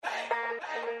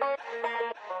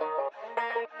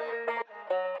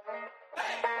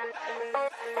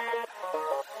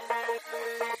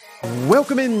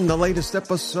Welcome in the latest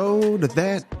episode of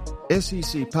that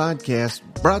SEC podcast,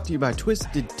 brought to you by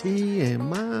Twisted Tea and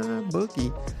My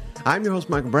Bookie. I'm your host,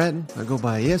 Michael Bratton. I go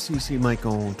by SEC Mike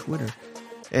on Twitter.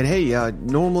 And hey,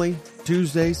 normally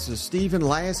Tuesdays is Stephen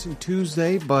Lassen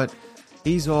Tuesday, but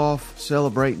he's off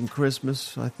celebrating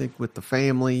Christmas, I think, with the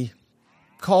family.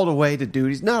 Called away to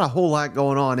duties. Not a whole lot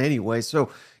going on anyway, so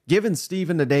giving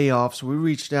Stephen the day off, so we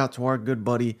reached out to our good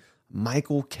buddy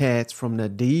Michael Katz from the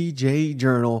DJ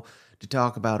Journal to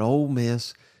talk about Ole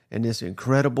Miss and this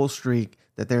incredible streak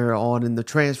that they're on in the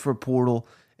transfer portal,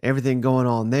 everything going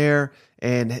on there.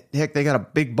 And heck, they got a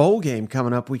big bowl game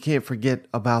coming up. We can't forget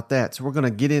about that. So we're going to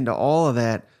get into all of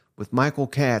that with Michael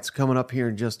Katz coming up here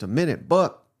in just a minute.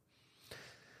 But,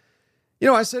 you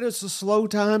know, I said it's a slow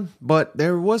time, but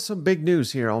there was some big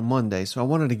news here on Monday, so I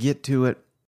wanted to get to it.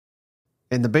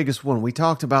 And the biggest one, we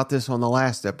talked about this on the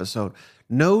last episode.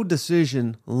 No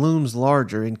decision looms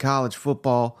larger in college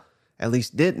football, at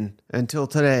least didn't until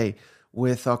today,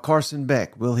 with Carson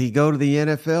Beck. Will he go to the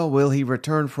NFL? Will he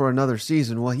return for another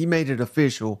season? Well, he made it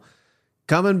official.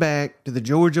 Coming back to the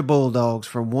Georgia Bulldogs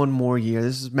for one more year.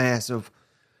 This is massive.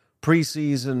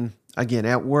 Preseason, again,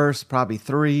 at worst, probably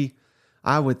 3.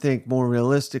 I would think more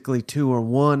realistically 2 or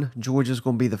 1. Georgia's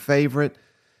going to be the favorite,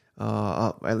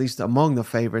 at least among the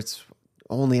favorites.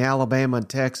 Only Alabama and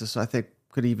Texas, I think,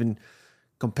 could even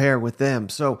compare with them.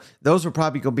 So those are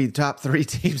probably going to be the top 3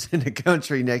 teams in the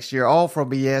country next year, all from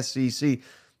the SEC.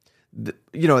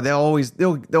 You know,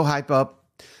 they'll hype up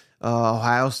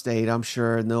Ohio State, I'm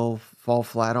sure, and they'll fall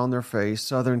flat on their face.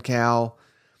 Southern Cal,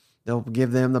 they'll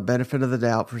give them the benefit of the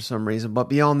doubt for some reason. But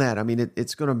beyond that, I mean,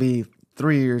 it's going to be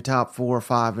 3 of your top 4 or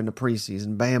 5 in the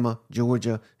preseason: Bama,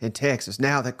 Georgia, and Texas.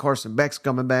 Now that Carson Beck's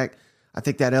coming back, I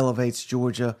think that elevates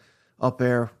Georgia up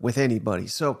there with anybody.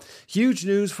 So huge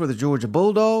news for the Georgia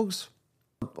Bulldogs.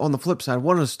 On the flip side, I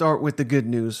wanted to start with the good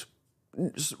news.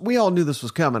 We all knew this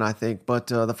was coming, I think, but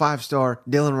the 5-star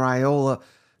Dylan Raiola,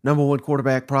 number 1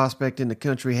 quarterback prospect in the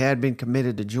country, had been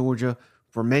committed to Georgia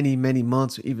for many, many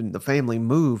months. Even the family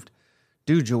moved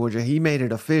to Georgia. He made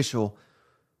it official.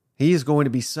 He is going to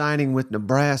be signing with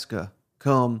Nebraska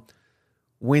come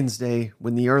Wednesday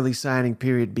when the early signing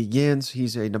period begins.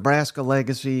 He's a Nebraska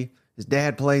legacy. His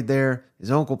dad played there. His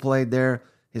uncle played there.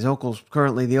 His uncle's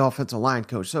currently the offensive line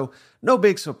coach. So no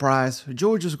big surprise.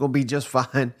 Georgia's going to be just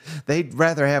fine. They'd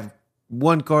rather have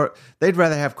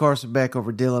Carson Beck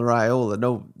over Dylan Raiola.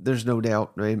 No, there's no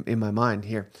doubt in my mind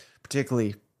here,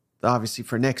 particularly obviously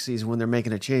for next season when they're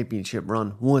making a championship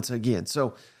run once again.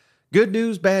 So good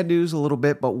news, bad news a little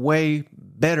bit, but way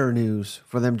better news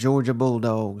for them Georgia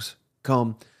Bulldogs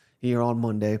come here on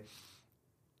Monday.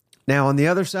 Now on the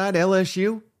other side,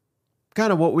 LSU,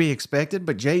 kind of what we expected,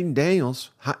 but Jayden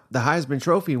Daniels, the Heisman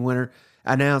Trophy winner,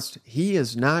 announced he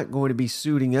is not going to be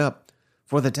suiting up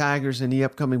for the Tigers in the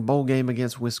upcoming bowl game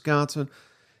against Wisconsin.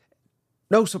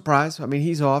 No surprise. I mean,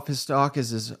 he's off. His stock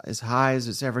is as high as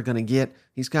it's ever going to get.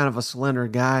 He's kind of a slender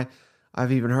guy.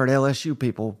 I've even heard LSU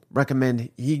people recommend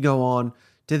he go on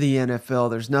to the NFL.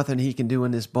 There's nothing he can do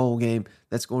in this bowl game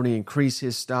that's going to increase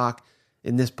his stock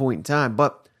in this point in time.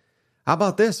 But how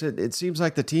about this? It seems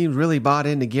like the team really bought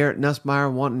into Garrett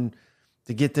Nussmeier, wanting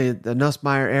to get the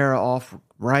Nussmeier era off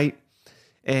right.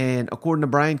 And according to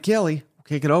Brian Kelly, we'll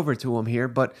kick it over to him here,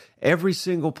 but every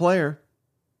single player,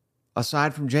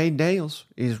 aside from Jayden Daniels,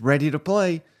 is ready to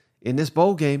play in this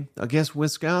bowl game against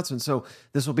Wisconsin. So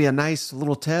this will be a nice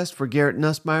little test for Garrett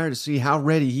Nussmeier to see how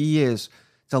ready he is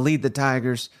to lead the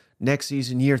Tigers next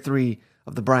season, year 3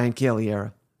 of the Brian Kelly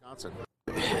era.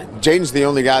 Jayden's the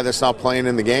only guy that's not playing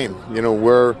in the game. You know,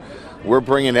 we're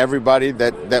bringing everybody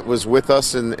that was with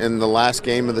us in the last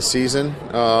game of the season.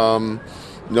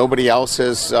 Nobody else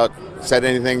has said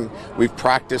anything. We've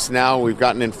practiced now. We've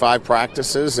gotten in 5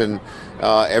 practices, and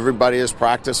everybody has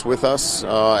practiced with us.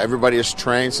 Everybody is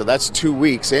trained. So that's 2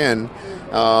 weeks in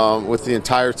with the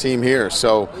entire team here.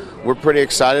 So we're pretty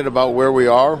excited about where we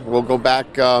are. We'll go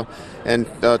back and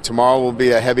tomorrow will be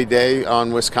a heavy day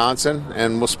on Wisconsin,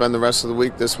 and we'll spend the rest of the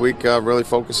week this week really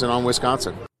focusing on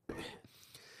Wisconsin.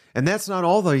 And that's not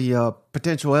all the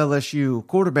potential LSU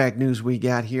quarterback news we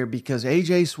got here, because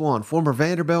A.J. Swann, former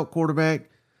Vanderbilt quarterback,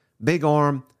 big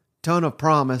arm, ton of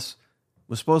promise,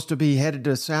 was supposed to be headed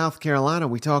to South Carolina.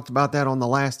 We talked about that on the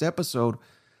last episode.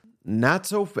 Not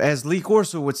so, as Lee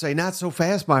Corso would say, not so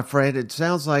fast, my friend. It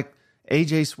sounds like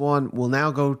A.J. Swann will now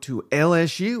go to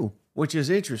LSU, which is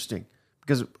interesting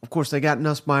because, of course, they got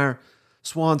Nussmeier.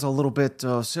 Swann's a little bit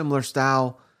similar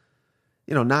style.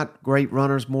 You know, not great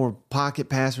runners, more pocket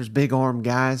passers, big arm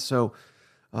guys. So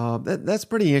That's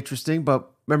pretty interesting. But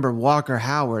remember, Walker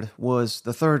Howard was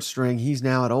the third string. He's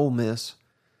now at Ole Miss.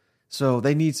 So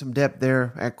they need some depth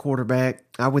there at quarterback.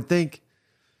 I would think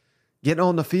getting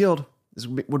on the field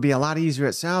would be a lot easier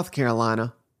at South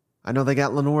Carolina. I know they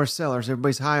got Lenore Sellers.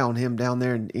 Everybody's high on him down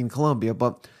there in Columbia,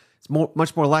 but it's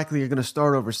much more likely you're going to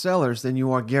start over Sellers than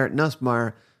you are Garrett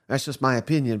Nussmeier. That's just my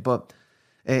opinion. But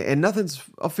and nothing's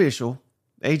official.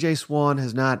 A.J. Swan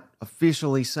has not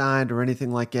officially signed or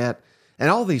anything like that. And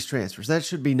all these transfers, that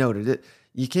should be noted.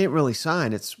 You can't really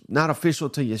sign. It's not official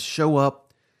till you show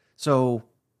up. So,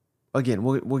 again,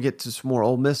 we'll get to some more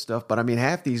Ole Miss stuff. But, I mean,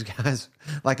 half these guys,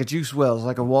 like a Juice Wells,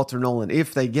 like a Walter Nolan,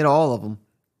 if they get all of them,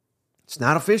 it's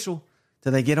not official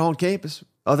till they get on campus.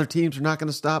 Other teams are not going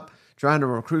to stop trying to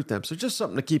recruit them. So just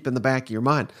something to keep in the back of your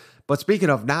mind. But speaking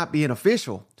of not being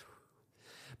official,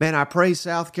 man, I praise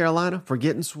South Carolina for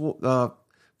getting Swan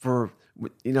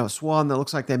that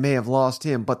looks like they may have lost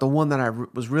him. But the one that I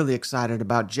was really excited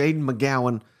about, Jayden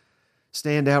McGowan,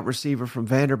 standout receiver from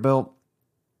Vanderbilt,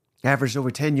 averaged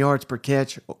over 10 yards per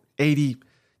catch, 80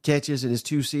 catches in his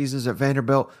 2 seasons at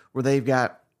Vanderbilt, where they've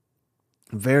got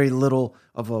very little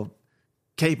of a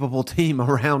capable team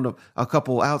around a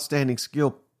couple outstanding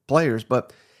skill players.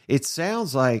 But it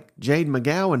sounds like Jayden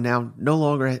McGowan now no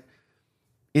longer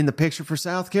in the picture for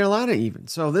South Carolina even.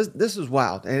 So this is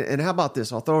wild. And how about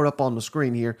this? I'll throw it up on the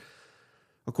screen here.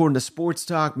 According to Sports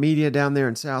Talk Media down there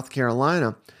in South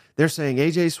Carolina, they're saying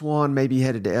A.J. Swan may be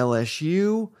headed to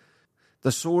LSU.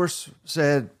 The source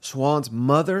said Swan's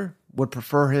mother would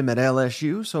prefer him at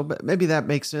LSU. So maybe that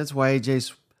makes sense why A.J.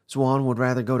 Swan would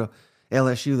rather go to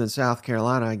LSU than South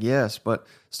Carolina, I guess. But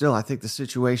still, I think the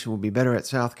situation will be better at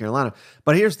South Carolina.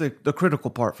 But here's the critical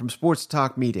part from Sports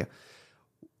Talk Media.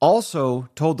 Also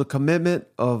told the commitment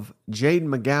of Jayden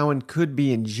McGowan could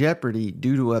be in jeopardy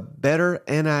due to a better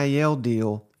NIL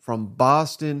deal from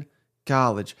Boston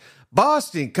College.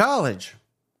 Boston College!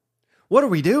 What are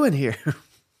we doing here?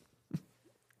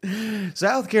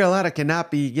 South Carolina cannot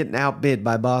be getting outbid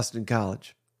by Boston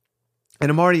College.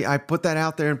 And I put that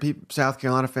out there, and South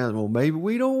Carolina fans, well, maybe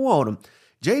we don't want him.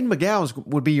 Jayden McGowan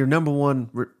would be your number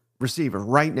one receiver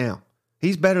right now.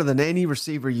 He's better than any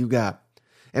receiver you got.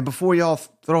 And before y'all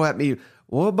throw at me,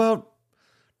 what about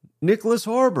Nicholas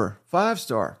Harbor,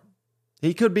 5-star?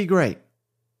 He could be great.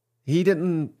 He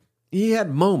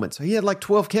had moments. He had like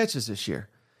 12 catches this year.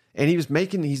 And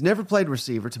he's never played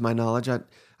receiver to my knowledge.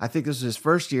 I think this is his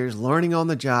first year. He's learning on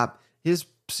the job. His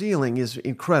ceiling is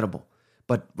incredible.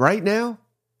 But right now,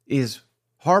 is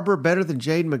Harbor better than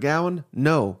Jayden McGowan?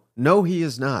 No, he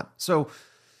is not. So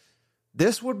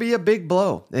this would be a big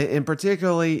blow, and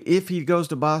particularly if he goes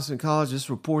to Boston College. This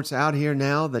report's out here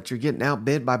now that you're getting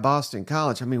outbid by Boston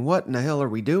College. I mean, what in the hell are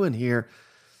we doing here?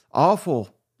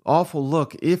 Awful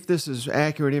look. If this is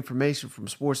accurate information from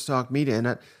Sports Talk Media,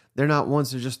 and they're not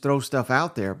ones to just throw stuff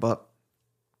out there, but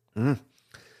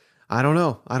I don't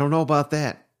know. I don't know about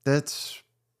that.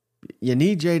 You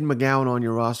need Jayden McGowan on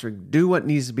your roster. Do what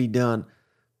needs to be done.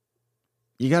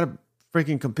 You got to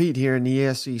freaking compete here in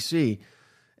the SEC.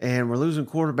 And we're losing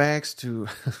quarterbacks to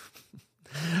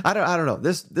I don't know.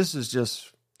 This is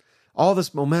just all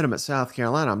this momentum at South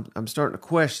Carolina. I'm starting to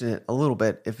question it a little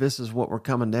bit if this is what we're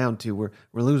coming down to. We're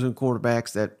losing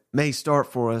quarterbacks that may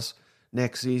start for us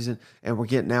next season, and we're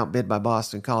getting outbid by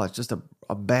Boston College. Just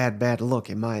a bad look,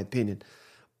 in my opinion.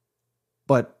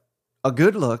 But a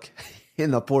good look in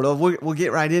the portal. We'll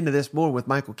get right into this more with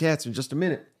Michael Katz in just a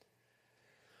minute.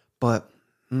 But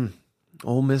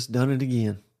Ole Miss done it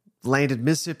again. Landed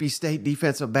Mississippi State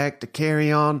defensive back to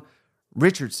carry on.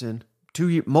 Richardson,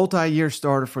 multi-year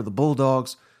starter for the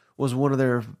Bulldogs, was one of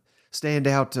their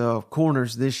standout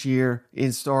corners this year in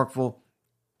Starkville.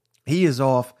 He is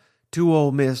off to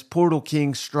Ole Miss. Portal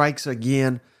King strikes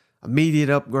again. Immediate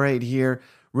upgrade here.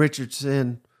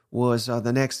 Richardson was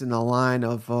the next in the line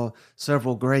of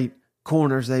several great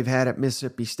corners they've had at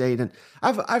Mississippi State. And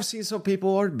I've seen some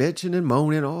people are bitching and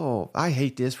moaning, oh, I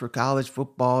hate this for college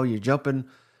football. You're jumping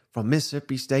from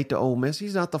Mississippi State to Ole Miss.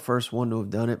 He's not the first one to have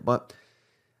done it, but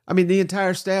I mean, the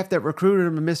entire staff that recruited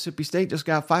him to Mississippi State just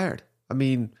got fired. I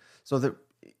mean, so that,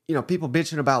 people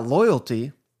bitching about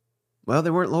loyalty, well, they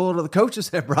weren't loyal to the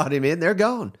coaches that brought him in. They're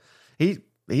gone. He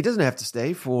doesn't have to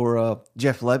stay for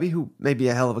Jeff Levy, who may be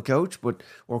a hell of a coach,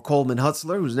 or Coleman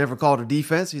Hutzler, who's never called a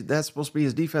defense. That's supposed to be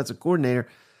his defensive coordinator.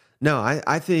 No,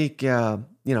 I think, I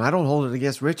don't hold it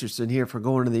against Richardson here for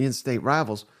going to the in-state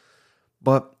rivals,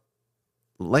 but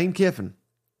Lane Kiffin,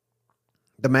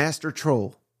 the master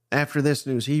troll, after this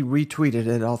news, he retweeted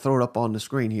it. I'll throw it up on the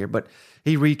screen here, but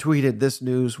he retweeted this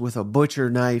news with a butcher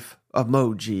knife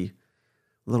emoji.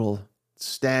 Little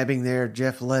stabbing there,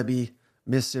 Jeff Lebby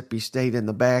Mississippi State in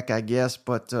the back, I guess.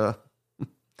 But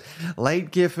Lane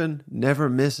Kiffin never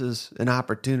misses an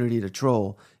opportunity to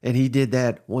troll, and he did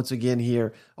that once again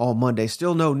here on Monday.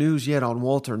 Still no news yet on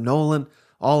Walter Nolan.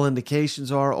 All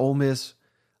indications are Ole Miss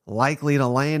likely to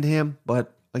land him,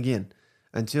 but again,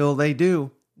 until they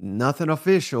do, nothing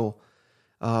official.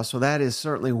 So that is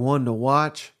certainly one to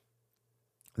watch.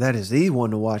 That is the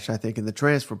one to watch, I think, in the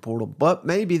transfer portal. But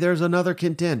maybe there's another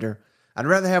contender. I'd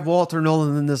rather have Walter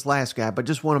Nolan than this last guy, but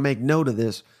just want to make note of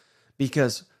this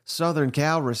because Southern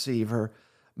Cal receiver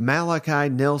Malachi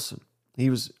Nelson, he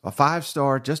was a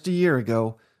 5-star just a year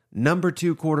ago, number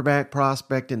 2 quarterback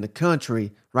prospect in the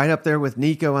country, right up there with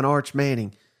Nico and Arch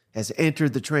Manning, has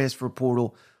entered the transfer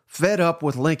portal, fed up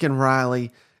with Lincoln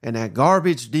Riley and that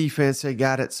garbage defense they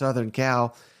got at Southern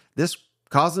Cal. This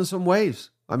causing some waves.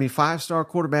 I mean, 5-star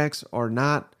quarterbacks are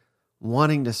not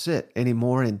wanting to sit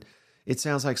anymore, and it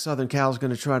sounds like Southern Cal is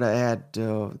going to try to add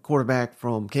quarterback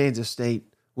from Kansas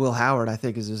State, Will Howard, I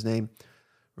think is his name,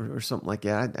 or something like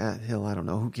that. I don't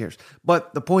know. Who cares?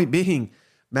 But the point being,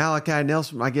 Malachi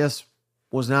Nelson, I guess,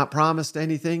 was not promised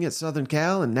anything at Southern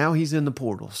Cal, and now he's in the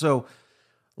portal. So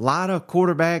a lot of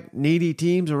quarterback-needy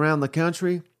teams around the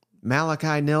country.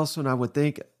 Malachi Nelson, I would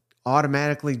think,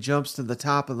 automatically jumps to the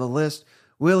top of the list.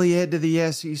 Will he head to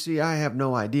the SEC? I have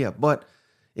no idea. But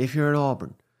if you're in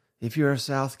Auburn, if you're in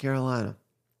South Carolina,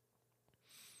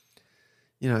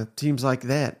 teams like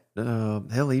that,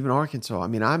 hell, even Arkansas. I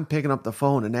mean, I'm picking up the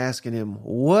phone and asking him,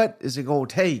 what is it going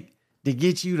to take to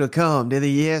get you to come to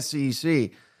the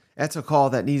SEC? That's a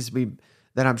call that needs to be,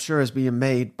 that I'm sure is being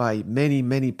made by many,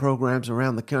 many programs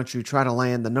around the country, try to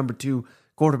land the number 2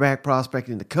 quarterback prospect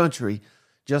in the country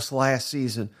just last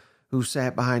season, who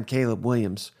sat behind Caleb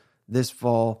Williams this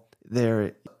fall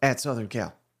there at Southern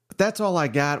Cal. But that's all I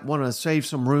got. Want to save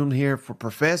some room here for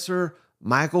Professor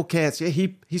Michael Katz. Yeah,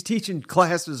 he's teaching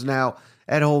classes now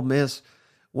at Ole Miss.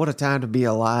 What a time to be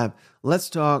alive. Let's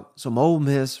talk some Ole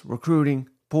Miss recruiting,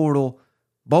 portal,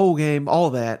 bowl game, all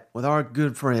that with our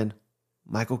good friend,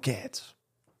 Michael Katz.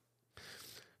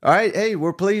 All right, hey,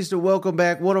 we're pleased to welcome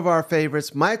back one of our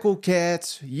favorites, Michael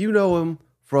Katz. You know him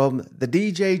from the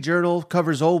DJ Journal,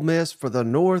 covers Ole Miss for the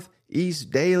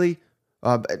Northeast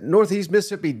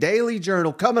Mississippi Daily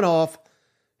Journal, coming off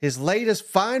his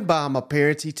latest Feinbaum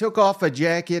appearance. He took off a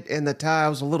jacket and the tie. I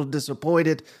was a little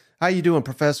disappointed. How you doing,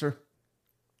 Professor?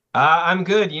 I'm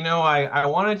good. I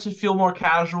wanted to feel more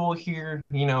casual here.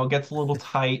 It gets a little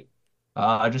tight.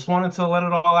 I just wanted to let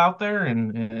it all out there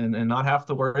and not have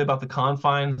to worry about the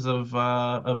confines of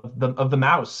the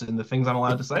mouse and the things I'm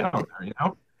allowed to say on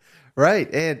there.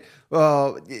 Right. And,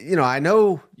 I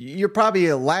know you're probably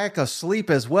a lack of sleep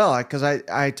as well, because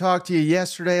I talked to you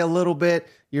yesterday a little bit.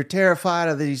 You're terrified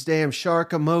of these damn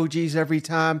shark emojis every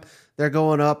time they're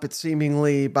going up. It's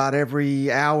seemingly about every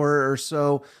hour or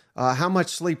so. How much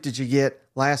sleep did you get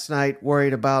last night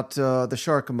worried about the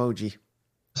shark emoji?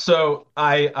 So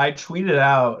I tweeted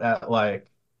out at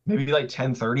maybe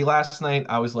 10:30 last night.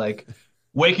 I was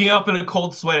waking up in a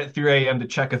cold sweat at 3 a.m. to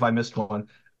check if I missed one.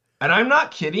 And I'm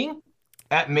not kidding.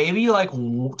 At maybe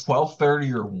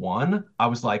 12:30 or 1, I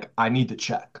was I need to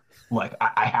check.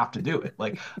 I have to do it.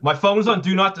 My phone was on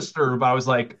Do Not Disturb. I was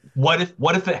what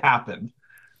if it happened?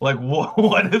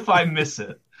 What if I miss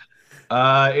it?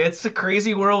 It's a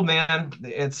crazy world, man.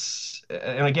 It's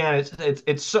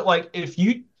so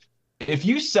if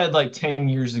you said 10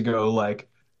 years ago,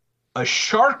 a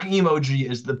shark emoji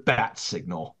is the bat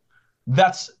signal,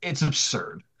 it's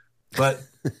absurd. But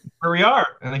here we are,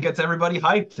 and it gets everybody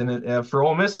hyped. And for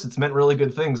Ole Miss, it's meant really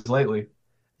good things lately.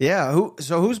 Yeah.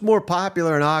 Who's more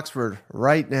popular in Oxford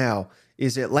right now?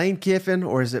 Is it Lane Kiffin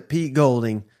or is it Pete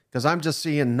Golding? Because I'm just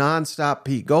seeing nonstop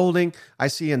Pete Golding. I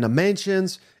see in the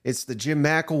mentions, it's the Jim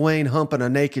McElwain humping a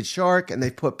naked shark, and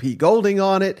they put Pete Golding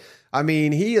on it. I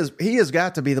mean, he has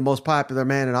got to be the most popular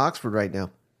man in Oxford right now.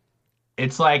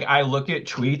 It's I look at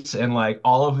tweets and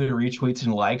all of the retweets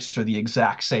and likes are the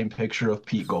exact same picture of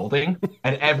Pete Golding,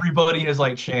 and everybody has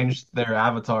changed their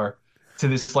avatar to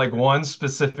this one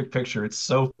specific picture. It's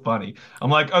so funny.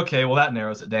 I'm okay, well that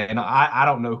narrows it down. I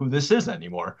don't know who this is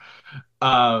anymore.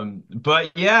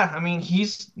 But yeah, I mean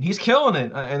he's killing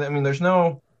it, and I mean there's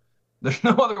no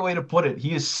other way to put it.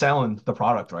 He is selling the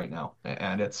product right now,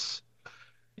 and it's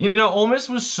Ole Miss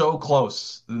was so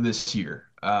close this year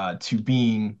to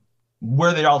being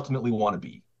where they ultimately want to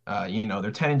be. They're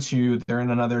 10-2. They're in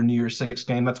another New Year's Six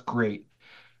game. That's great.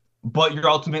 But you're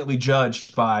ultimately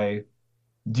judged by,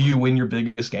 do you win your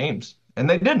biggest games? And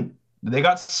they didn't. They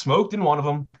got smoked in one of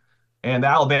them. And the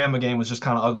Alabama game was just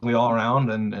kind of ugly all around.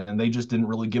 And they just didn't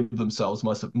really give themselves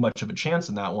much of a chance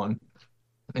in that one.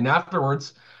 And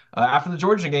afterwards, after the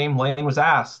Georgia game, Lane was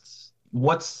asked,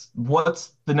 what's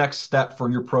the next step for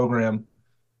your program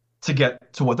to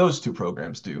get to what those two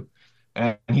programs do?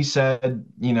 And he said,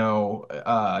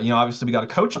 obviously we got to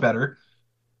coach better,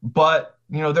 but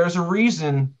there's a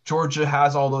reason Georgia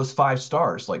has all those 5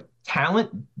 stars. Like talent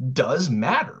does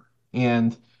matter,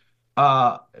 and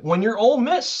when you're Ole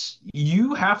Miss,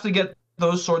 you have to get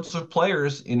those sorts of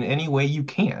players in any way you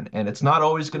can, and it's not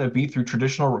always going to be through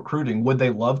traditional recruiting. Would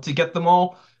they love to get them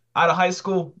all out of high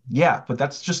school? Yeah, but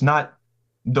that's just not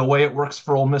the way it works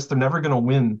for Ole Miss. They're never going to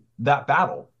win that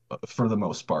battle for the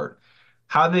most part.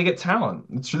 How do they get talent?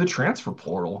 It's through the transfer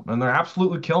portal, and they're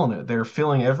absolutely killing it. They're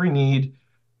filling every need.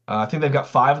 I think they've got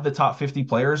 5 of the top 50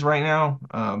 players right now.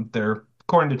 They're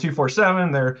according to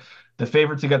 247, they're the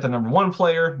favorite to get the #1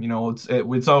 player.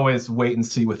 It's always wait and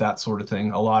see with that sort of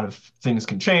thing. A lot of things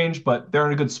can change, but they're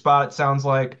in a good spot. It sounds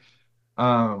like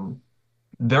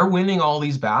they're winning all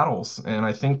these battles, and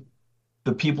I think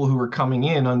the people who are coming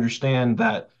in understand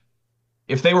that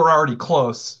if they were already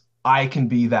close, I can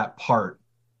be that part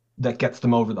that gets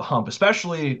them over the hump,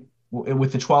 especially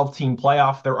with the 12-team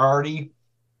playoff. They're already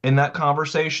in that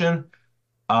conversation.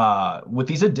 With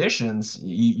these additions,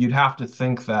 you'd have to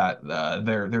think that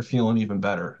they're feeling even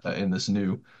better in this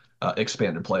new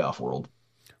expanded playoff world.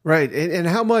 Right. And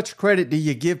how much credit do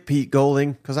you give Pete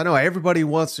Golding? Because I know everybody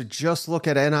wants to just look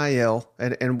at NIL,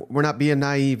 and we're not being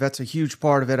naive. That's a huge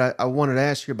part of it. I wanted to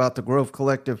ask you about the Grove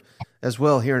Collective as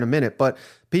well here in a minute. But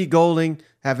Pete Golding,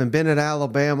 having been at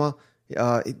Alabama,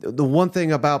 the one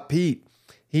thing about Pete,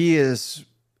 he is,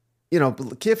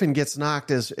 Kiffin gets knocked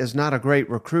as not a great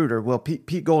recruiter. Well,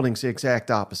 Pete Golding's the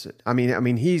exact opposite. I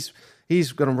mean, he's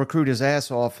going to recruit his ass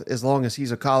off as long as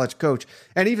he's a college coach.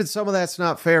 And even some of that's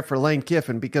not fair for Lane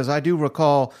Kiffin, because I do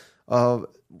recall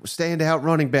standout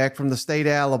running back from the state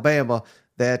of Alabama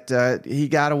that he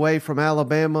got away from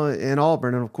Alabama and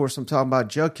Auburn. And, of course, I'm talking about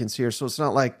Judkins here, so it's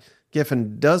not like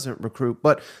Kiffin doesn't recruit.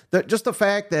 But just the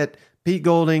fact that Pete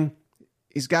Golding,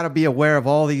 he's got to be aware of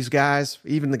all these guys,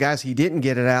 even the guys he didn't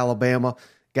get at Alabama,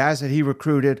 guys that he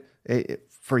recruited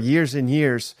for years and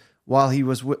years while he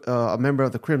was a member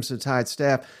of the Crimson Tide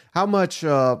staff. How much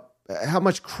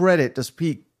credit does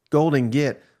Pete Golding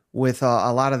get with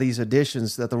a lot of these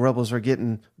additions that the Rebels are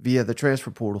getting via the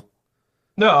transfer portal?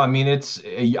 No, I mean,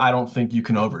 I don't think you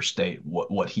can overstate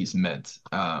what he's meant.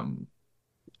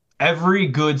 Every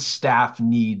good staff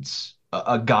needs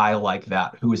a guy like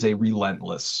that who is a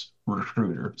relentless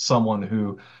recruiter, someone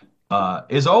who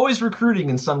is always recruiting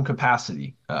in some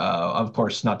capacity. Of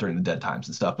course, not during the dead times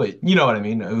and stuff, but you know what I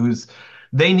mean.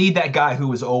 They need that guy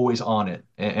who is always on it.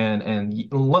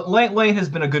 And Lane has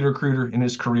been a good recruiter in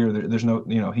his career. There's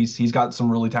no, he's got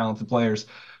some really talented players.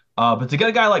 But to get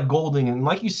a guy like Golding, and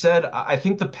like you said, I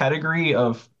think the pedigree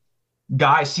of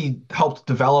guys he helped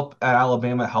develop at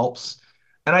Alabama helps.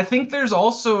 And I think there's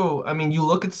also, I mean, you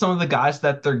look at some of the guys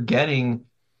that they're getting.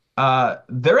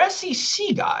 They're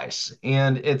SEC guys,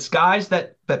 and it's guys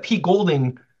that Pete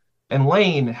Golding and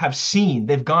Lane have seen,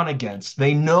 they've gone against.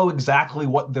 They know exactly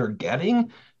what they're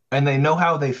getting, and they know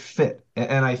how they fit.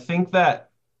 And I think that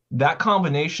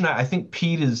combination, I think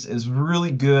Pete is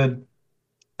really good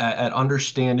at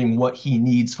understanding what he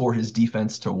needs for his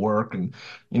defense to work. And,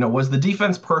 was the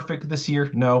defense perfect this year?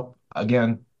 No.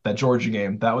 Again, that Georgia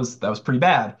game, that was pretty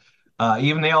bad.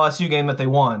 Even the LSU game that they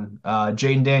won,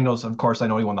 Jayden Daniels, of course, I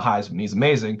know he won the Heisman. He's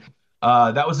amazing.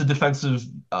 That was a defensive,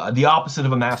 the opposite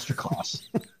of a masterclass,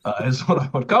 is what I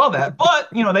would call that. But,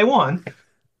 they won.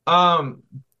 But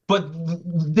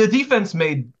the defense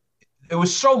it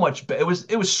was so much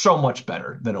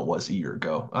better than it was a year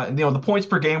ago. The points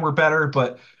per game were better,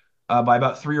 but by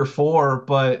about 3 or 4.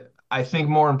 But I think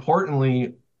more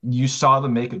importantly, you saw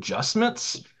them make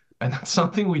adjustments, and that's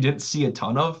something we didn't see a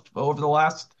ton of over the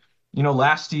last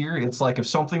year. It's like if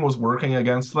something was working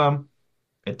against them,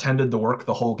 it tended to work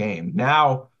the whole game.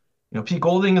 Now, Pete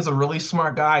Golding is a really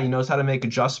smart guy. He knows how to make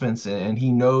adjustments, and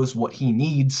he knows what he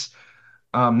needs,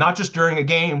 not just during a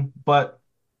game, but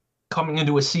coming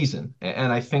into a season.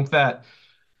 And I think that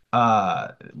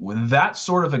with that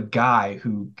sort of a guy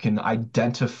who can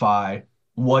identify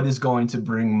what is going to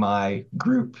bring my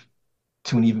group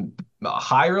to an even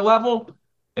higher level,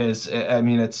 it's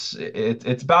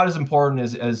about as important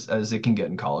as it can get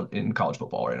in college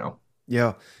football right now.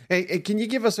 Yeah. Hey, can you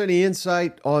give us any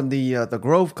insight on the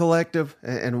Grove Collective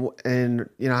and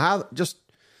how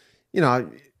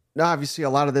obviously a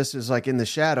lot of this is like in the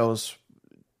shadows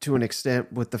to an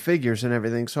extent with the figures and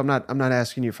everything. So I'm not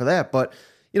asking you for that, but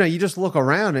you just look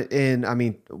around and I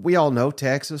mean, we all know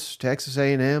Texas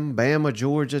A&M, Bama,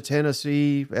 Georgia,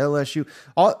 Tennessee, LSU,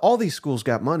 all these schools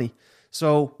got money.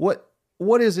 So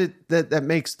what is it that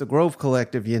makes the Grove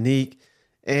Collective unique?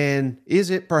 And is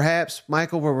it perhaps,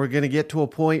 Michael, where we're going to get to a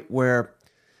point where,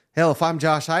 hell, if I'm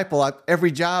Josh Heupel,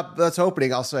 every job that's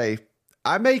opening, I'll say,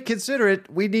 I may consider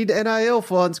it. We need NIL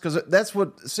funds because that's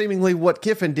seemingly what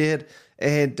Kiffin did,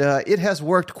 and it has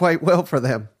worked quite well for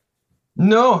them.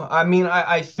 No, I mean,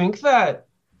 I think that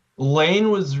Lane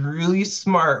was really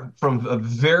smart from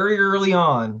very early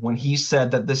on when he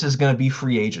said that this is going to be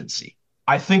free agency.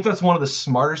 I think that's one of the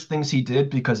smartest things he did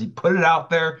because he put it out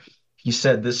there. He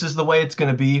said, this is the way it's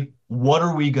going to be. What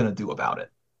are we going to do about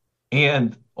it?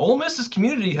 And Ole Miss's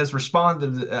community has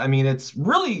responded. I mean, it's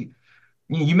really,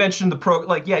 you mentioned the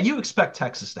like, yeah, you expect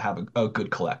Texas to have a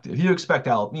good collective. You expect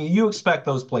you expect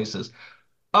those places.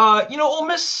 Ole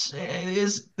Miss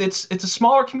it's a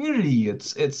smaller community.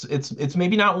 It's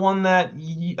maybe not one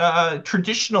that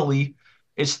traditionally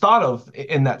is thought of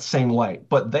in that same light,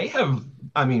 but they have,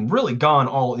 I mean, really gone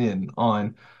all in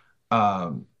on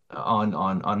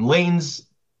Lane's,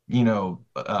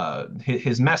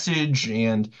 his message,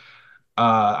 and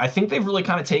I think they've really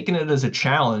kind of taken it as a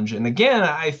challenge. And again,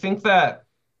 I think that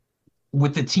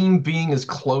with the team being as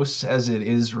close as it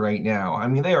is right now, I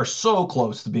mean, they are so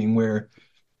close to being where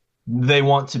they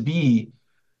want to be.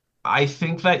 I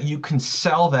think that you can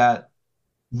sell that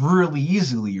really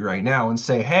easily right now and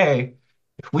say, hey,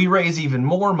 if we raise even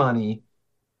more money,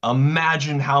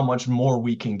 imagine how much more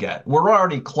we can get. We're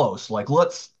already close. Like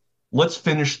let's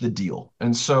finish the deal.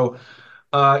 And so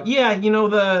yeah,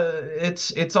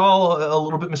 it's all a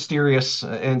little bit mysterious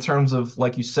in terms of,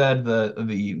 like you said,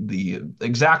 the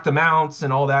exact amounts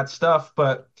and all that stuff,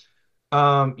 but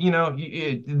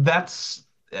that's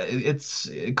it's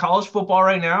college football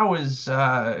right now is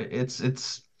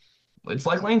it's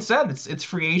like Lane said, it's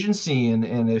free agency,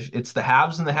 and if it's the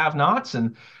haves and the have-nots,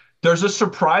 and there's a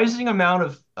surprising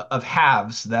amount of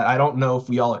haves that I don't know if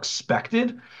we all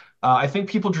expected. I think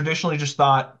people traditionally just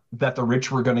thought that the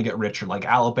rich were going to get richer, like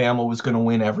Alabama was going to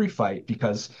win every fight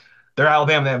because they're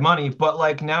Alabama, they have money. But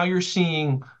like now you're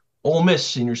seeing Ole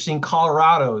Miss and you're seeing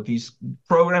Colorado, these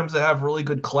programs that have really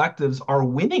good collectives are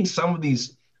winning some of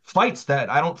these fights that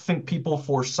I don't think people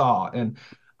foresaw. And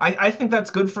I think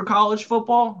that's good for college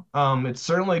football. It's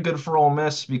certainly good for Ole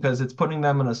Miss because it's putting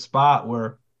them in a spot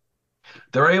where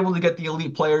they're able to get the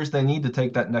elite players they need to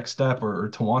take that next step, or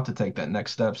to want to take that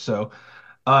next step. So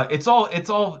it's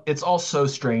all so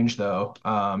strange though.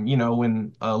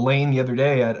 When Lane the other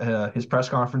day at his press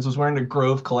conference was wearing a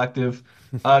Grove Collective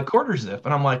quarter zip,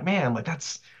 and I'm like, man, like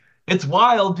it's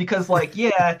wild because like,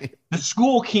 yeah, the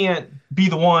school can't be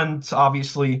the one to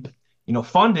obviously,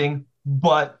 funding,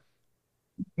 but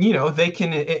they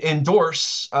can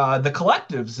endorse the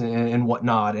collectives and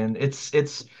whatnot, and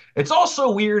it's all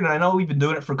so weird. And I know we've been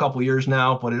doing it for a couple of years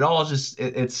now, but it all just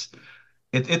it's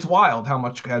wild how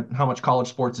much college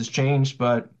sports has changed.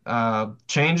 But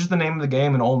change is the name of the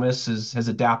game, and Ole Miss has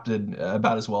adapted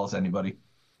about as well as anybody.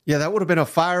 Yeah, that would have been a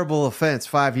fireable offense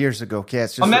 5 years ago,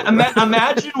 Katz.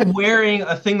 Imagine wearing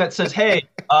a thing that says, "Hey,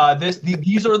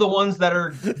 these are the ones that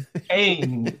are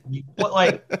paying.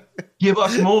 Give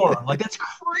us more." Like that's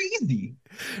crazy.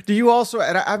 Do you also?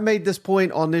 And I've made this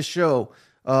point on this show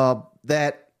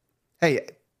that hey,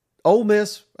 Ole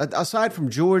Miss, aside from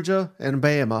Georgia and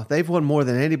Bama, they've won more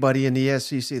than anybody in the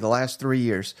SEC the last 3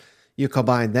 years. You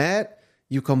combine that,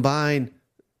 you combine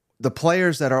the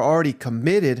players that are already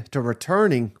committed to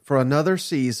returning for another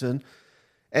season,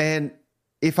 and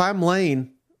if I'm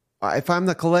Lane, if I'm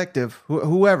the collective,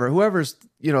 whoever's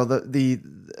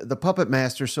the puppet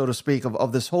master, so to speak,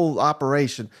 of this whole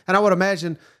operation, and I would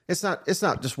imagine it's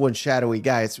not just one shadowy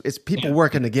guy. It's people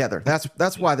working together.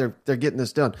 That's why they're getting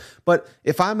this done. But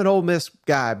if I'm an Ole Miss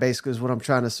guy, basically is what I'm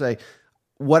trying to say.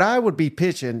 What I would be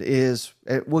pitching is,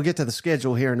 we'll get to the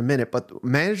schedule here in a minute, but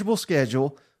manageable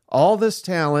schedule, all this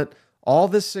talent, all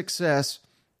this success.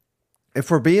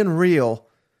 If we're being real,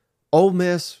 Ole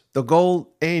Miss, the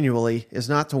goal annually is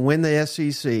not to win the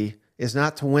SEC, is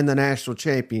not to win the national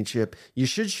championship. You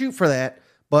should shoot for that,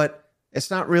 but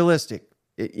it's not realistic,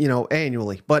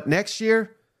 annually. But next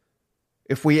year,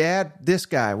 if we add this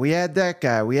guy, we add that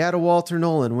guy, we add a Walter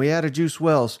Nolan, we add a Juice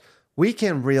Wells, we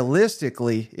can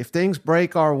realistically, if things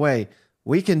break our way,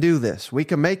 we can do this. We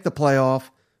can make the playoff.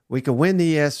 We can win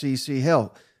the SEC.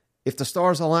 Hell, if the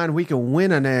stars align, we can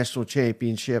win a national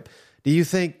championship. Do you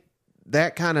think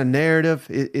that kind of narrative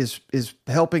is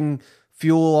helping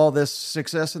fuel all this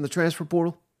success in the transfer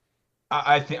portal?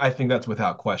 I think that's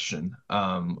without question.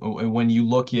 When you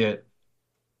look at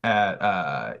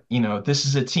this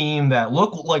is a team that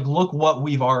look what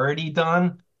we've already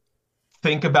done.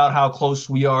 Think about how close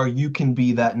we are. You can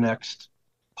be that next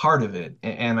part of it,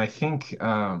 and I think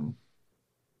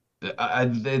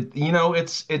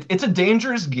It's a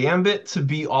dangerous gambit to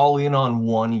be all in on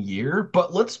one year,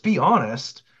 but let's be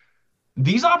honest,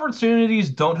 these opportunities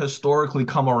don't historically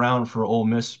come around for Ole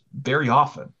Miss very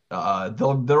often.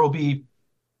 There'll be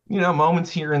moments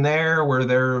here and there where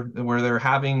they're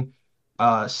having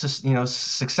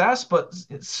success, but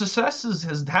success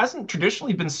hasn't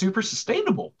traditionally been super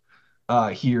sustainable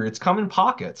here. It's come in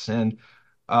pockets, and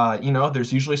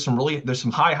there's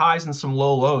some high highs and some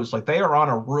low lows. Like they are on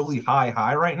a really high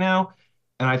high right now,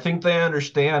 and I think they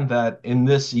understand that in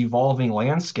this evolving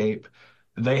landscape,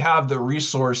 they have the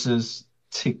resources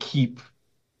to keep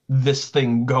this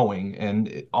thing going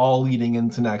and all leading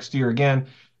into next year. Again,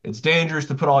 it's dangerous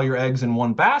to put all your eggs in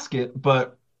one basket,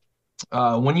 but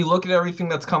when you look at everything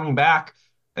that's coming back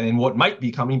and what might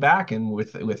be coming back, and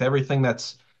with everything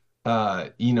that's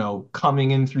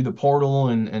coming in through the portal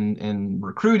and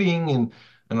recruiting and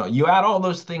you add all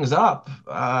those things up,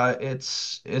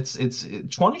 it's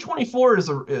 2024 is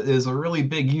a really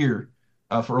big year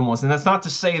for almost, and that's not to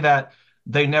say that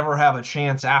they never have a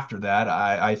chance after that.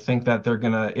 I think that they're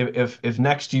gonna if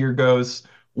next year goes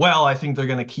well, I think they're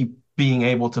gonna keep being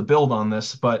able to build on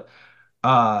this, but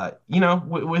with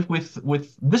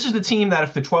this is the team that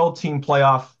if the 12-team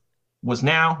playoff was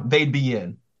now, they'd be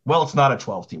in. Well, it's not a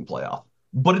 12-team playoff,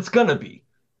 but it's gonna be.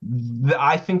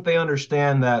 I think they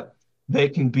understand that they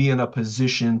can be in a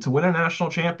position to win a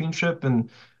national championship, and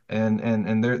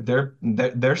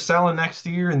they're selling next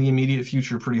year and the immediate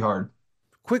future pretty hard.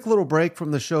 Quick little break from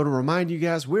the show to remind you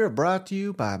guys we're brought to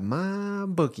you by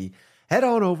MyBookie. Head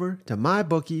on over to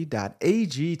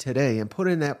mybookie.ag today and put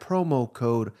in that promo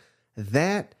code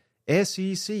that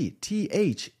SEC,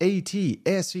 THAT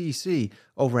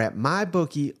over at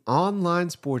MyBookie Online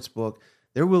Sportsbook.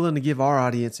 They're willing to give our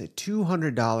audience a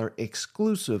 $200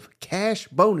 exclusive cash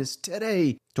bonus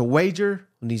today to wager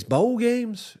on these bowl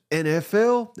games,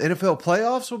 NFL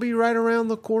playoffs will be right around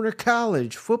the corner,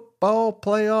 college football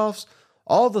playoffs,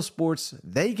 all the sports.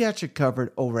 They got you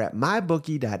covered over at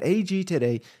mybookie.ag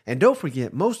today. And don't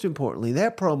forget, most importantly,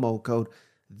 that promo code,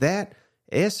 that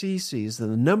SEC, is the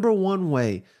number one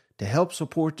way to help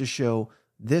support the show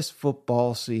this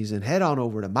football season. Head on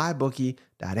over to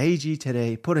mybookie.ag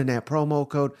today. Put in that promo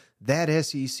code, that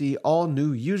SEC. All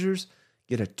new users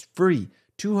get a free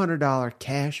 $200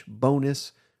 cash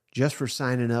bonus just for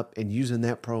signing up and using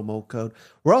that promo code.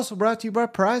 We're also brought to you by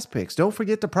Prize Picks. Don't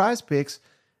forget the Prize Picks,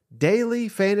 daily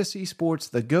fantasy sports.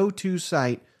 The go-to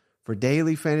site for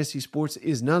daily fantasy sports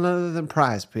is none other than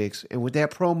Prize Picks. And with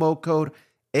that promo code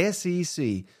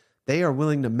SEC, they are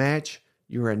willing to match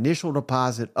your initial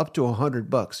deposit up to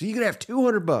 $100. So you could have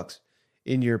 $200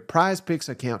 in your Prize Picks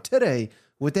account today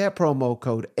with that promo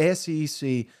code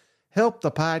SEC. Help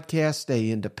the podcast stay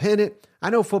independent. I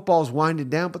know football's winding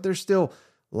down, but there's still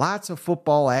lots of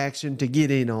football action to get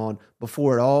in on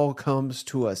before it all comes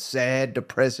to a sad,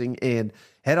 depressing end.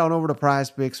 Head on over to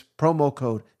Prize Picks, promo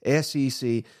code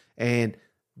SEC, and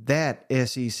that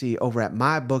SEC over at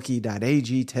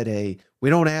mybookie.ag today. We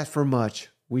don't ask for much.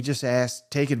 We just ask,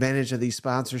 take advantage of these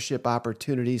sponsorship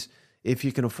opportunities if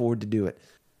you can afford to do it.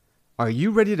 Are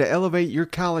you ready to elevate your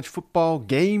college football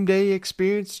game day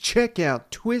experience? Check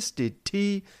out Twisted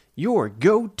Tea, your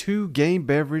go-to game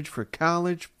beverage for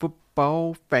college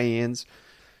football fans.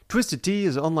 Twisted Tea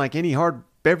is unlike any hard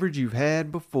beverage you've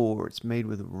had before. It's made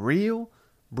with real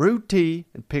brewed tea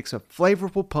and picks a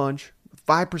flavorful punch,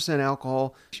 5%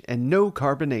 alcohol, and no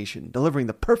carbonation, delivering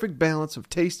the perfect balance of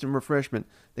taste and refreshment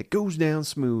that goes down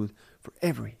smooth for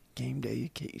every game day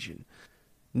occasion.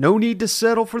 No need to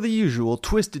settle for the usual.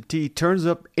 Twisted Tea turns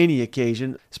up any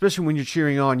occasion, especially when you're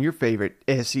cheering on your favorite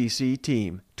SEC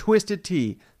team. Twisted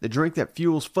Tea, the drink that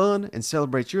fuels fun and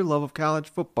celebrates your love of college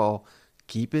football.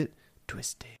 Keep it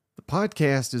twisted. The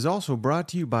podcast is also brought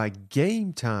to you by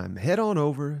Game Time. Head on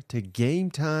over to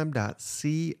gametime.co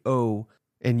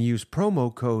and use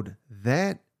promo code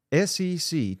that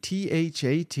SEC,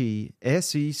 THAT,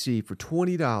 SEC for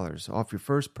 $20 off your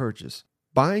first purchase.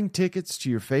 Buying tickets to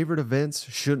your favorite events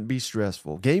shouldn't be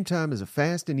stressful. Game Time is a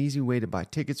fast and easy way to buy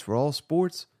tickets for all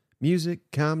sports, music,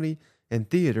 comedy, and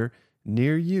theater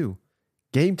near you.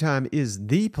 Game Time is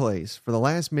the place for the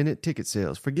last-minute ticket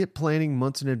sales. Forget planning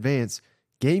months in advance.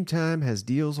 Game Time has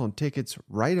deals on tickets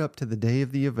right up to the day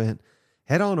of the event.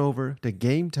 Head on over to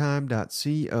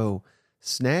gametime.co.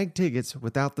 Snag tickets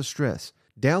without the stress.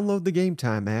 Download the Game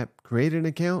Time app, create an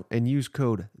account, and use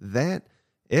code THAT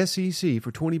SEC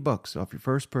for $20 off your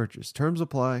first purchase. Terms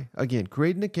apply. Again,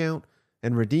 create an account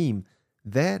and redeem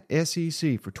that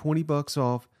SEC for $20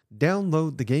 off.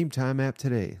 Download the Game Time app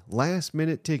today. Last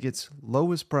minute tickets,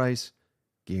 lowest price,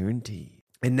 guaranteed.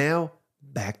 And now,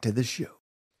 back to the show.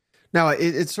 Now,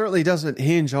 it certainly doesn't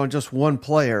hinge on just one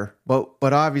player, but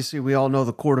obviously we all know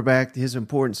the quarterback, his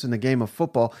importance in the game of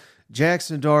football.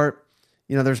 Jackson Dart,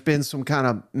 there's been some kind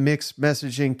of mixed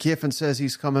messaging. Kiffin says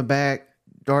he's coming back.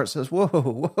 Dart says,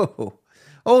 whoa,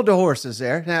 hold the horses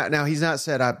there. Now he's not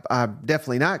said I'm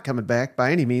definitely not coming back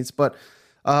by any means, but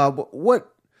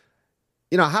what,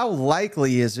 how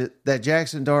likely is it that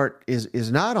Jackson Dart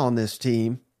is not on this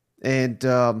team? And,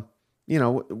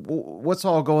 what's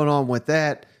all going on with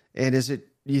that? And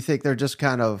you think they're just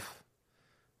kind of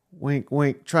wink,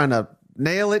 wink, trying to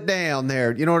nail it down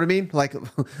there? You know what I mean? Like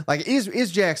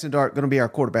is Jackson Dart going to be our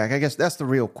quarterback? I guess that's the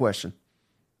real question.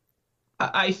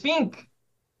 I think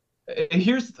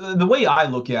here's the way I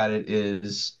look at it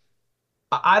is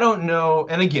I don't know.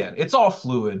 And again, it's all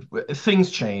fluid.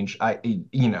 Things change.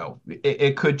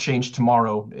 It could change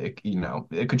tomorrow.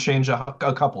 It could change a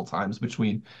couple times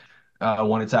between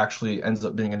when it actually ends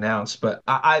up being announced. But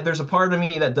there's a part of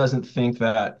me that doesn't think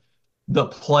that the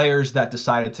players that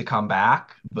decided to come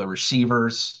back, the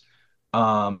receivers,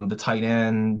 the tight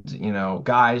end,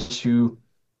 guys who,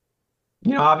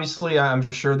 obviously I'm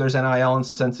sure there's NIL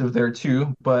incentive there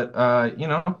too. But,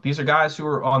 these are guys who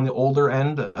are on the older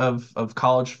end of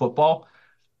college football.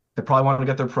 They probably wanted to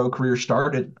get their pro career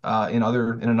started in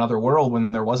another world when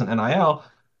there wasn't NIL.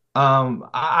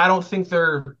 I don't think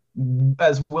they're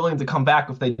as willing to come back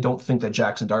if they don't think that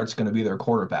Jackson Dart's going to be their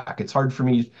quarterback. It's hard for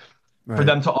me for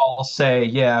them to all say,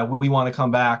 yeah, we want to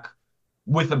come back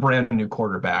with a brand new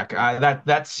quarterback.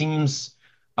 That seems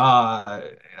a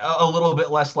little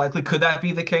bit less likely. Could that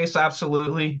be the case?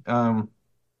 Absolutely.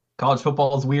 College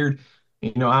football is weird.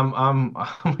 I'm a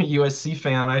USC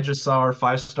fan. I just saw our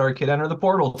 5-star kid enter the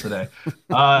portal today.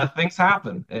 Things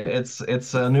happen. It's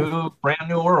a brand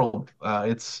new world.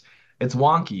 It's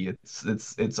wonky.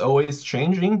 It's always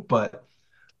changing, but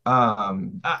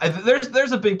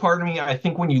there's a big part of me. I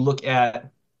think when you look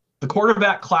at the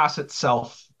quarterback class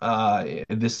itself,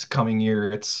 this coming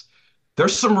year,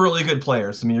 there's some really good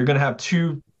players. I mean, you're going to have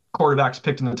 2 quarterbacks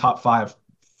picked in the top 5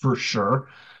 for sure.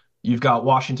 You've got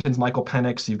Washington's Michael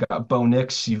Penix. You've got Bo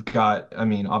Nix. You've got,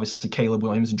 obviously Caleb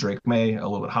Williams and Drake May a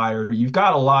little bit higher. You've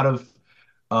got a lot of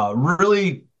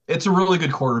it's a really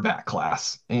good quarterback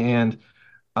class. And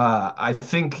I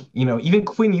think, even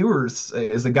Quinn Ewers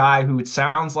is a guy who it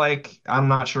sounds like, I'm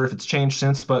not sure if it's changed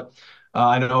since, but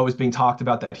I know it was being talked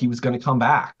about that he was going to come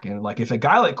back. And like, if a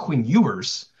guy like Quinn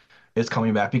Ewers is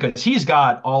coming back, because he's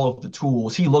got all of the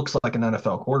tools, he looks like an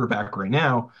NFL quarterback right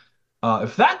now.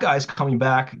 If that guy's coming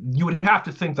back, you would have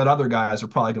to think that other guys are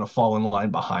probably going to fall in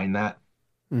line behind that.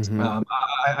 Mm-hmm.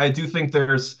 I do think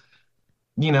there's,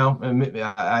 I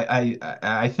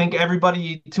think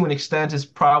everybody to an extent is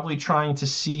probably trying to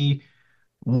see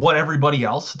what everybody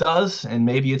else does, and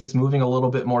maybe it's moving a little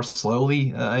bit more slowly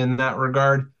in that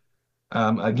regard.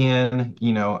 Again,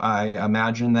 I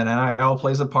imagine that NIL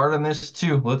plays a part in this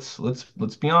too.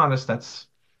 Let's be honest. That's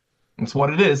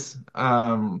what it is.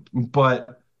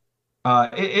 But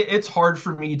it's hard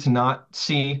for me to not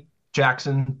see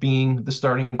Jackson being the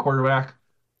starting quarterback,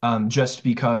 just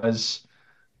because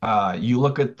you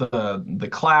look at the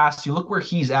class, you look where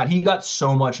he's at. He got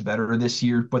so much better this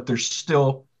year, but I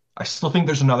still think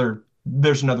there's another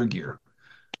gear.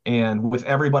 And with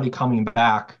everybody coming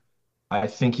back, I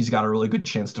think he's got a really good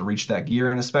chance to reach that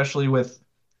gear. And especially with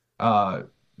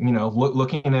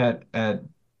looking at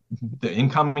the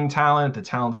incoming talent, the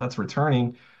talent that's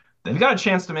returning, they've got a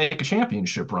chance to make a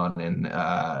championship run, and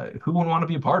who wouldn't want to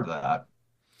be a part of that?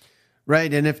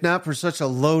 Right, and if not for such a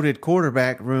loaded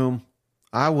quarterback room,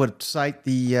 I would cite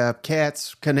the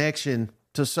Katz connection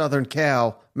to Southern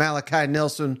Cal, Malachi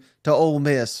Nelson to Ole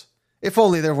Miss. If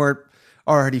only there were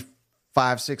already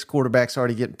 5-6 quarterbacks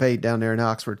already getting paid down there in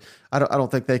Oxford. I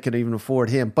don't think they could even afford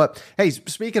him. But hey,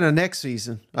 speaking of next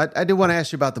season, I do want to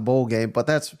ask you about the bowl game, but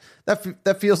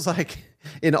that feels like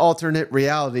an alternate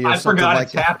reality or something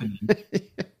like that. I forgot it's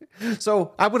happening.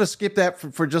 So I'm going to skip that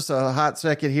for just a hot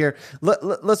second here.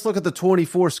 Let's look at the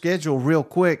 24 schedule real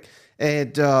quick.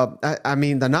 And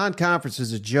the non-conference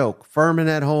is a joke. Furman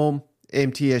at home,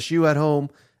 MTSU at home,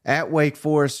 at Wake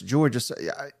Forest, Georgia.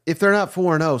 If they're not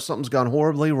 4-0, something's gone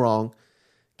horribly wrong.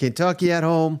 Kentucky at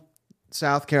home,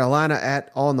 South Carolina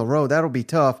on the road. That'll be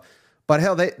tough. But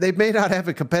hell, they may not have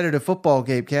a competitive football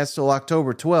game, Katz, till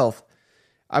October 12th.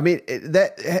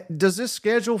 Does this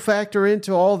schedule factor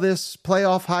into all this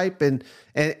playoff hype, and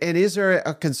is there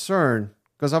a concern?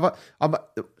 Because I'm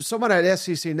someone at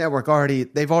SEC Network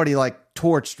they've already like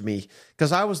torched me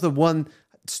because I was the one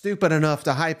stupid enough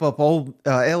to hype up old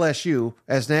LSU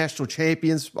as national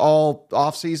champions all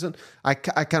offseason. I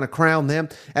kind of crowned them,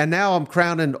 and now I'm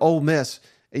crowning Ole Miss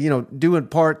doing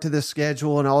part to this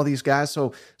schedule and all these guys.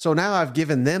 So now I've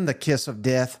given them the kiss of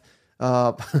death.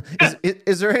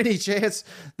 Is there any chance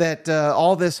that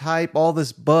all this hype, all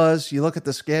this buzz, you look at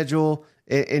the schedule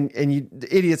and you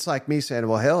idiots like me saying,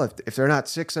 well, hell, if they're not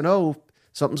 6-0,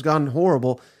 something's gone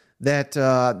horrible,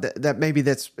 that maybe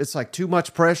it's like too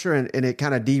much pressure and it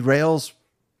kind of derails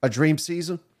a dream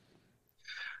season?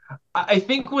 I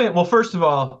think first of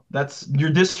all, you're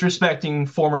disrespecting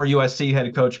former USC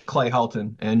head coach Clay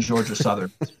Helton and Georgia Southern.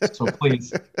 So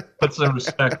please put some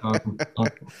respect on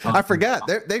I forgot.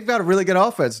 They've got a really good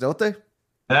offense, don't they?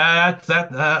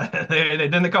 They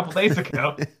did a couple days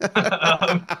ago.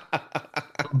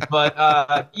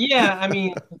 Yeah, I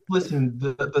mean, listen,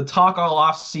 the talk all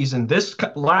off season, this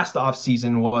last off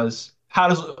season was, how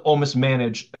does Ole Miss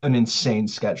manage an insane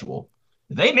schedule?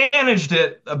 They managed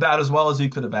it about as well as you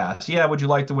could have asked. Yeah, would you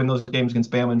like to win those games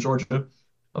against Bama and Georgia?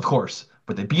 Of course.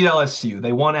 But they beat LSU.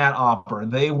 They won at Auburn.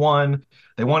 They won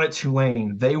at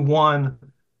Tulane. They won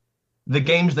the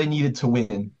games they needed to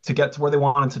win to get to where they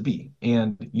wanted to be.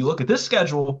 And you look at this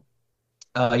schedule,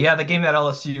 the game at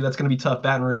LSU, that's going to be tough.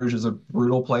 Baton Rouge is a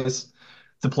brutal place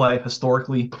to play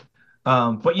historically.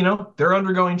 But they're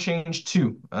undergoing change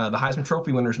too. The Heisman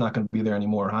Trophy winner is not going to be there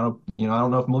anymore. I don't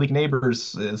know if Malik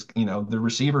Neighbors is, the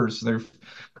receivers.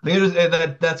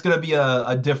 That's going to be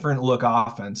a different look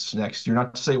offense next year.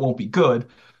 Not to say it won't be good,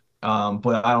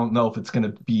 but I don't know if it's going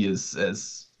to be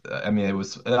as. I mean, that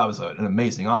was an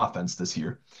amazing offense this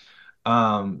year.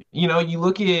 You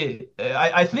look at.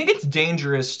 I think it's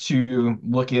dangerous to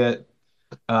look at.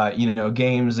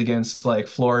 Games against like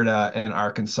Florida and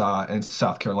Arkansas and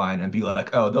South Carolina and be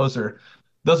like, oh, those are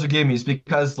gimmies,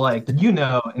 because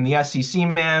in the SEC,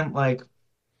 man, like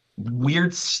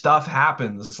weird stuff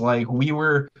happens. Like we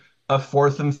were a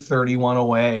 4th and 31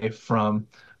 away from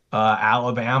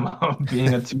Alabama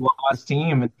being a 2-loss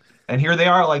team, and here they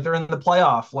are, like they're in the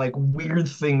playoff. Like weird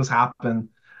things happen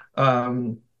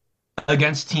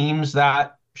against teams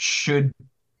that should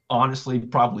honestly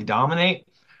probably dominate.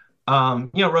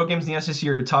 Road games in the SEC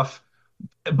are tough,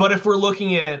 but if we're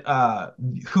looking at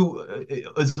who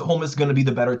is Ole Miss going to be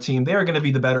the better team, they are going to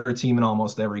be the better team in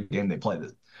almost every game they play.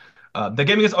 The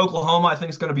game against Oklahoma, I think,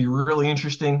 is going to be really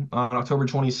interesting on October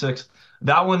 26th.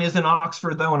 That one is in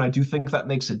Oxford, though, and I do think that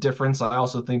makes a difference. I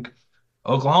also think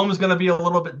Oklahoma is going to be a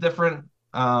little bit different,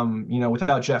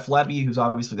 without Jeff Lebby, who's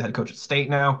obviously the head coach at State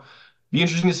now. Be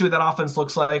interesting to see what that offense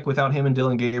looks like without him and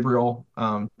Dylan Gabriel.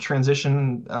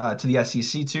 Transition to the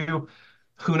SEC too.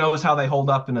 Who knows how they hold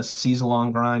up in a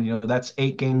season-long grind? That's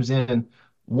 8 games in.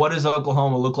 What does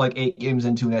Oklahoma look like 8 games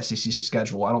into an SEC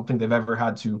schedule? I don't think they've ever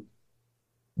had to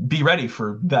be ready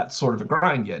for that sort of a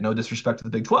grind yet. No disrespect to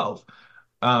the Big 12.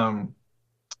 Obviously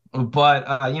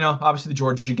the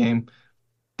Georgia game,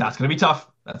 that's going to be tough.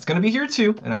 That's going to be here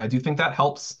too, and I do think that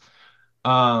helps.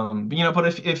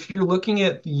 But if you're looking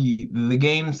at the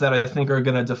games that I think are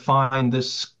going to define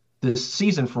this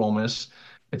season for Ole Miss,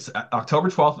 it's October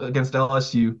 12th against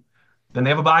LSU. Then they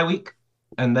have a bye week,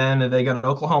 and then they get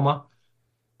Oklahoma,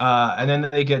 and then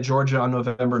they get Georgia on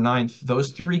November 9th. Those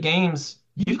 3 games,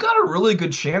 you've got a really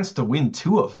good chance to win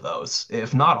 2 of those,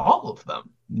 if not all of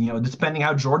them. Depending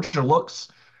how Georgia looks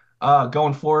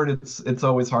going forward, it's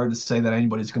always hard to say that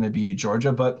anybody's going to beat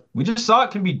Georgia, but we just saw it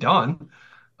can be done.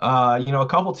 A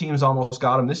couple teams almost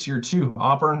got them this year too.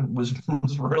 Auburn was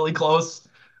really close.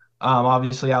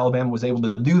 Obviously Alabama was able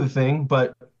to do the thing,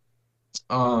 but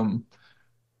and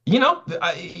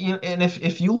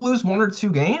if you lose 1 or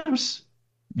 2 games,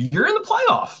 you're in the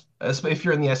playoff. If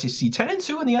you're in the SEC,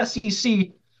 10-2 in the SEC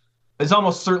is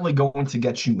almost certainly going to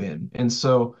get you in. And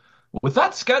so with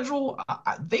that schedule,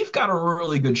 they've got a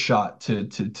really good shot to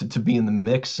be in the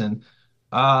mix. And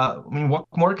what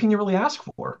more can you really ask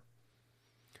for?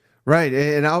 Right,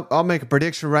 and I'll make a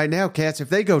prediction right now, Katz. If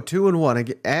they go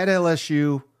 2-1 at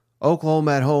LSU,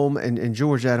 Oklahoma at home, and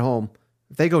Georgia at home,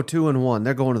 if they go 2-1,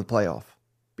 they're going to the playoff,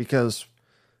 because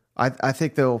I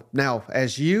think they'll now,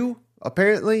 as you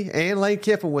apparently and Lane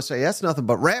Kiffin would say, that's nothing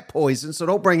but rat poison. So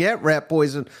don't bring that rat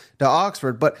poison to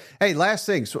Oxford. But hey, last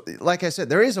thing, so like I said,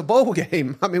 there is a bowl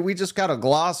game. I mean, we just kind of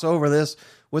gloss over this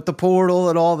with the portal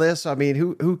and all this. I mean,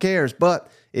 who cares? But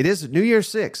it is New Year's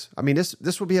 6. I mean,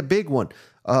 this will be a big one.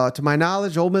 To my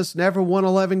knowledge, Ole Miss never won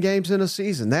 11 games in a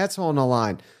season. That's on the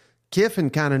line. Kiffin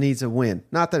kind of needs a win.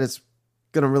 Not that it's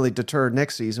going to really deter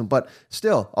next season, but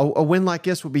still, a win like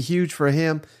this would be huge for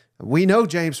him. We know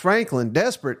James Franklin,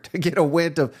 desperate to get a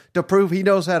win to prove he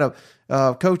knows how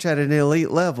to coach at an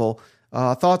elite level.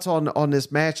 Thoughts on this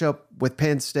matchup with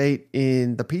Penn State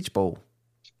in the Peach Bowl?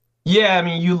 Yeah, I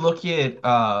mean, you look at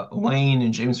Lane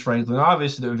and James Franklin.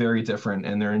 Obviously, they're very different,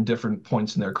 and they're in different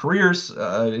points in their careers,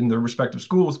 in their respective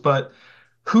schools. But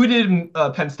who did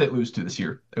Penn State lose to this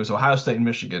year? It was Ohio State and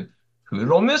Michigan. Who did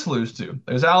Ole Miss lose to?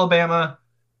 It was Alabama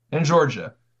and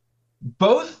Georgia.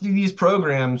 Both of these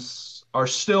programs are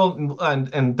still,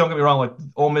 and don't get me wrong, like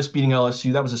Ole Miss beating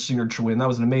LSU, that was a signature win. That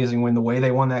was an amazing win. The way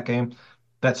they won that game,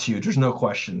 that's huge. There's no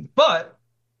question. But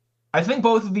I think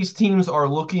both of these teams are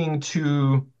looking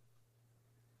to,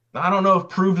 I don't know if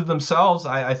prove to themselves.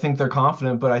 I think they're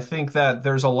confident, but I think that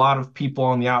there's a lot of people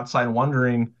on the outside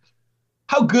wondering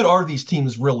how good are these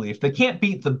teams really? If they can't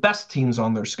beat the best teams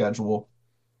on their schedule,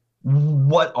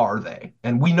 what are they?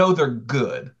 And we know they're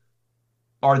good.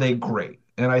 Are they great?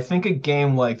 And I think a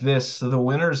game like this, the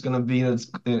winner is going to be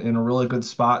in a really good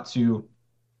spot to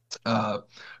uh,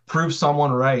 prove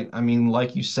someone right. I mean,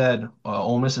 like you said,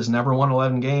 Ole Miss has never won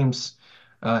 11 games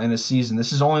in a season.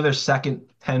 This is only their second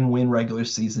 10-win regular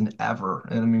season ever.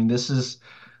 And I mean, this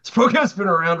program's been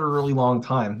around a really long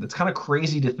time. It's kind of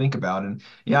crazy to think about. And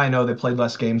yeah, I know they played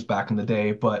less games back in the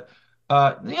day, but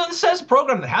this is a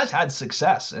program that has had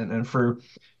success. And for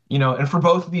and for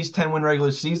both of these 10-win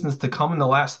regular seasons to come in the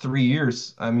last 3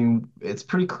 years, I mean, it's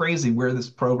pretty crazy where this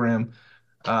program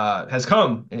has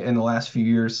come in the last few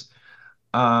years.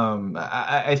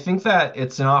 I think that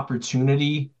it's an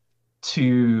opportunity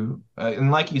to, and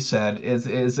like you said,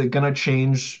 is it going to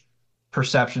change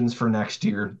perceptions for next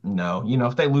year? No.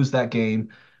 If they lose that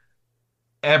game,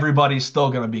 everybody's still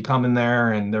going to be coming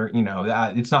there, and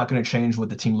that it's not going to change what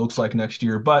the team looks like next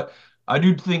year. But I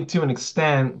do think to an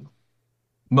extent,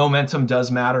 momentum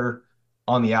does matter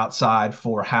on the outside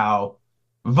for how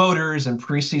voters and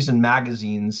preseason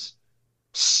magazines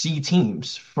see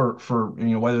teams for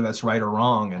whether that's right or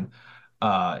wrong. And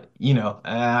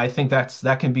I think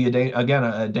that can be again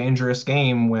a dangerous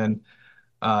game when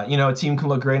a team can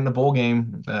look great in the bowl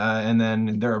game, and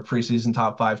then they're a preseason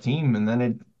top 5 team, and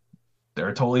then they're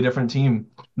a totally different team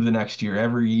the next year.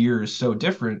 Every year is so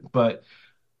different. But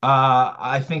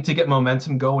I think to get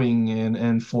momentum going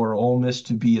and for Ole Miss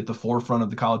to be at the forefront of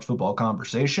the college football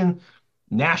conversation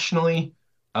nationally,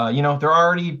 they're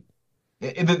already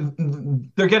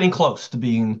they're getting close to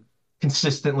being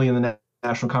consistently in the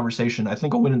national conversation. I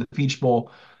think a win in the Peach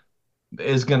Bowl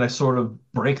is going to sort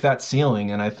of break that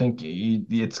ceiling, and I think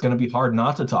it's going to be hard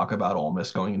not to talk about Ole Miss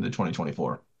going into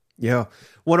 2024. Yeah.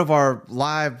 One of our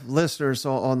live listeners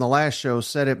on the last show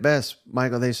said it best,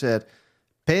 Michael. They said,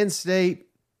 Penn State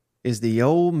is the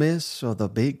Ole Miss of the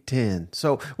Big Ten.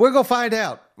 So we're going to find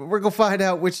out. We're going to find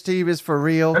out which team is for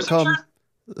real.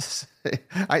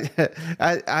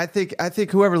 I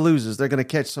think whoever loses, they're going to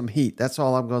catch some heat. That's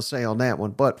all I'm going to say on that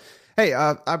one. But hey,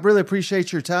 I really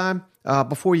appreciate your time.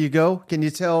 Before you go, can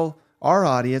you tell our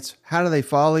audience how do they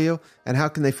follow you and how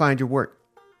can they find your work?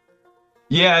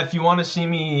 Yeah, if you want to see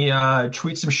me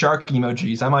tweet some shark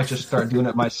emojis, I might just start doing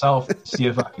it myself to see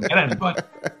if I can get anybody.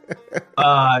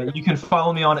 You can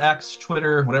follow me on X,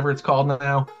 Twitter, whatever it's called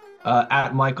now,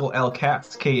 at Michael L.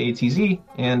 Katz, Katz,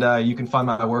 and you can find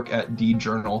my work at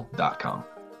djournal.com.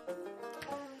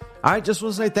 All right, just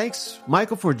want to say thanks,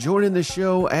 Michael, for joining the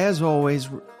show. As always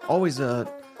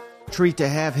a treat to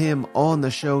have him on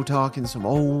the show talking some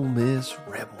Ole Miss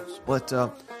Rebels. But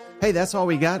hey, that's all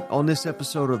we got on this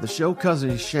episode of the show.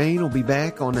 Cousin Shane will be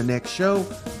back on the next show.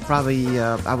 Probably,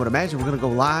 I would imagine we're going to go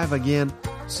live again,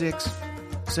 6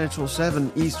 Central,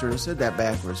 7 Eastern. I said that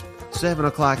backwards. 7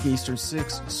 o'clock Eastern,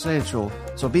 6 Central.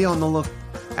 So be on the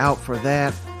lookout for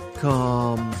that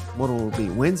come, what will it be,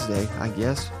 Wednesday, I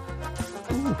guess.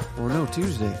 Ooh, or no,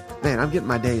 Tuesday. Man, I'm getting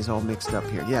my days all mixed up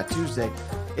here. Yeah, Tuesday.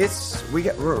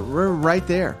 We're right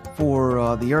there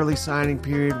for the early signing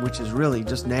period, which is really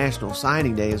just National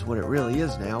Signing Day is what it really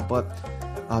is now. But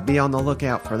be on the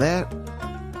lookout for that.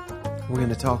 We're going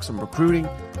to talk some recruiting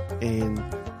and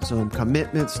some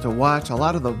commitments to watch. A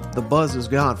lot of the buzz is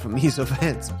gone from these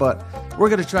events, but we're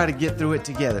going to try to get through it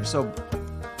together. So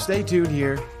stay tuned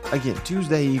here. Again,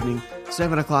 Tuesday evening,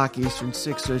 7 o'clock Eastern,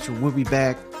 6 Central. We'll be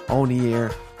back on the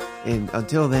air. And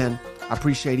until then, I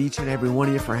appreciate each and every one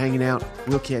of you for hanging out.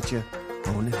 We'll catch you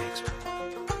on the next one.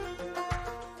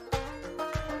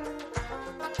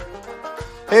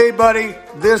 Hey, buddy,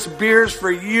 this beer's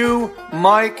for you,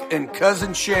 Mike, and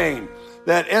Cousin Shane.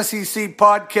 That SEC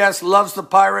podcast loves the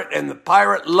Pirate, and the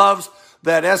Pirate loves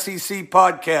that SEC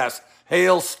podcast.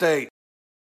 Hail State.